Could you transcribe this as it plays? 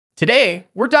Today,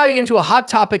 we're diving into a hot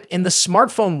topic in the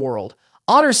smartphone world.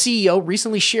 Honor CEO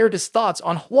recently shared his thoughts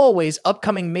on Huawei's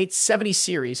upcoming Mate 70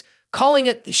 series, calling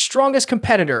it the strongest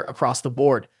competitor across the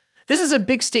board. This is a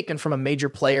big statement from a major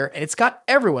player, and it's got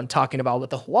everyone talking about what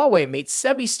the Huawei Mate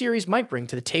 70 series might bring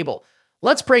to the table.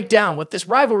 Let's break down what this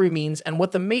rivalry means and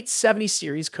what the Mate 70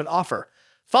 series could offer.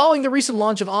 Following the recent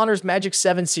launch of Honor's Magic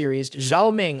 7 series,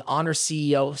 Zhao Ming, Honor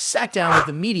CEO, sat down with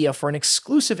the media for an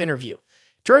exclusive interview.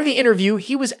 During the interview,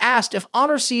 he was asked if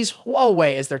Honor sees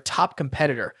Huawei as their top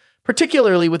competitor,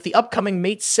 particularly with the upcoming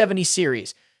Mate 70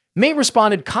 series. Mate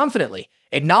responded confidently,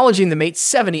 acknowledging the Mate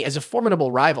 70 as a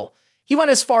formidable rival. He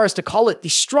went as far as to call it the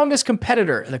strongest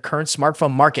competitor in the current smartphone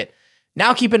market.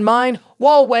 Now keep in mind,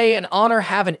 Huawei and Honor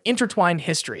have an intertwined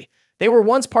history. They were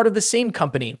once part of the same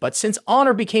company, but since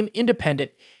Honor became independent,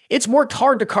 it's worked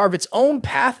hard to carve its own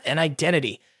path and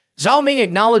identity. Zhao Ming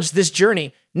acknowledged this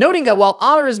journey, noting that while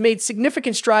Honor has made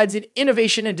significant strides in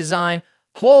innovation and design,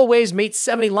 Huawei's Mate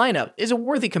 70 lineup is a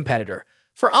worthy competitor.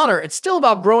 For Honor, it's still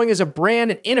about growing as a brand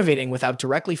and innovating without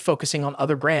directly focusing on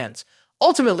other brands.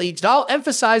 Ultimately, Zhao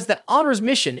emphasized that Honor's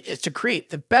mission is to create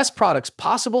the best products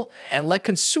possible and let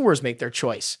consumers make their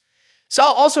choice. Zhao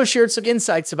also shared some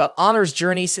insights about Honor's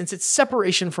journey since its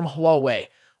separation from Huawei.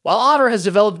 While Honor has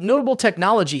developed notable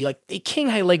technology like the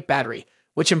Qinghai Lake battery,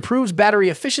 which improves battery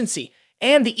efficiency,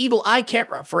 and the Eagle Eye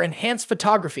camera for enhanced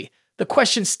photography, the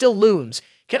question still looms: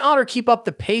 can Honor keep up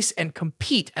the pace and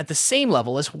compete at the same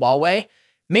level as Huawei?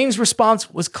 Ming's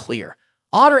response was clear.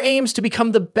 Honor aims to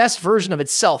become the best version of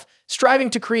itself, striving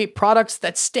to create products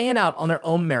that stand out on their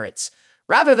own merits.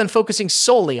 Rather than focusing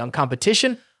solely on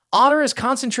competition, Honor is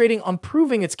concentrating on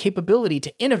proving its capability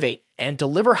to innovate and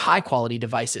deliver high-quality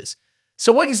devices.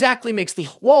 So what exactly makes the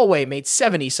Huawei Mate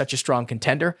 70 such a strong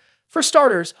contender? For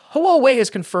starters, Huawei has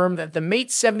confirmed that the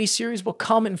Mate 70 series will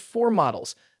come in 4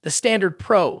 models: the standard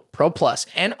Pro, Pro Plus,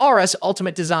 and RS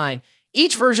Ultimate design.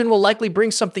 Each version will likely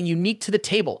bring something unique to the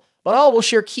table, but all will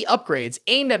share key upgrades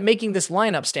aimed at making this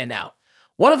lineup stand out.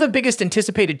 One of the biggest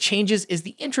anticipated changes is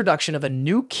the introduction of a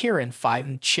new Kirin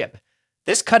 5 chip.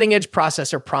 This cutting-edge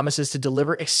processor promises to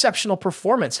deliver exceptional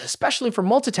performance, especially for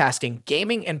multitasking,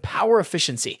 gaming, and power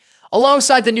efficiency.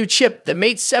 Alongside the new chip, the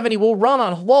Mate 70 will run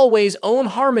on Huawei's own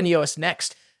HarmonyOS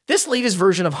next. This latest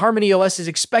version of HarmonyOS is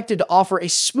expected to offer a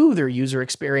smoother user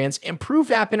experience,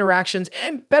 improved app interactions,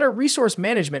 and better resource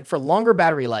management for longer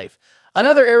battery life.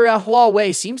 Another area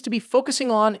Huawei seems to be focusing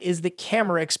on is the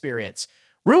camera experience.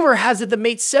 Rumor has it the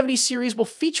Mate 70 series will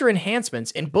feature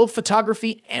enhancements in both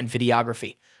photography and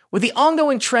videography. With the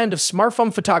ongoing trend of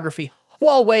smartphone photography,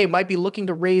 Huawei might be looking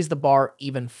to raise the bar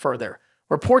even further.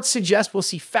 Reports suggest we'll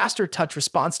see faster touch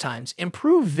response times,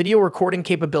 improved video recording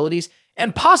capabilities,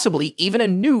 and possibly even a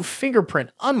new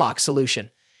fingerprint unlock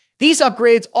solution. These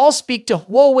upgrades all speak to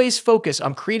Huawei's focus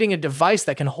on creating a device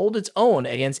that can hold its own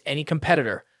against any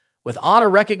competitor. With Honor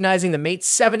recognizing the Mate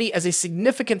 70 as a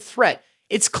significant threat,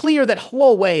 it's clear that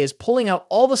Huawei is pulling out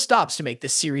all the stops to make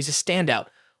this series a standout.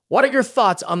 What are your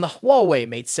thoughts on the Huawei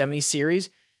Mate 70 series?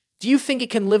 Do you think it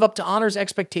can live up to Honor's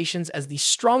expectations as the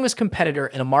strongest competitor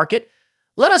in a market?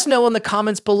 Let us know in the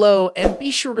comments below, and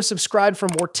be sure to subscribe for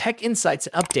more tech insights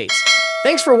and updates.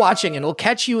 Thanks for watching, and we'll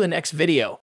catch you in the next video.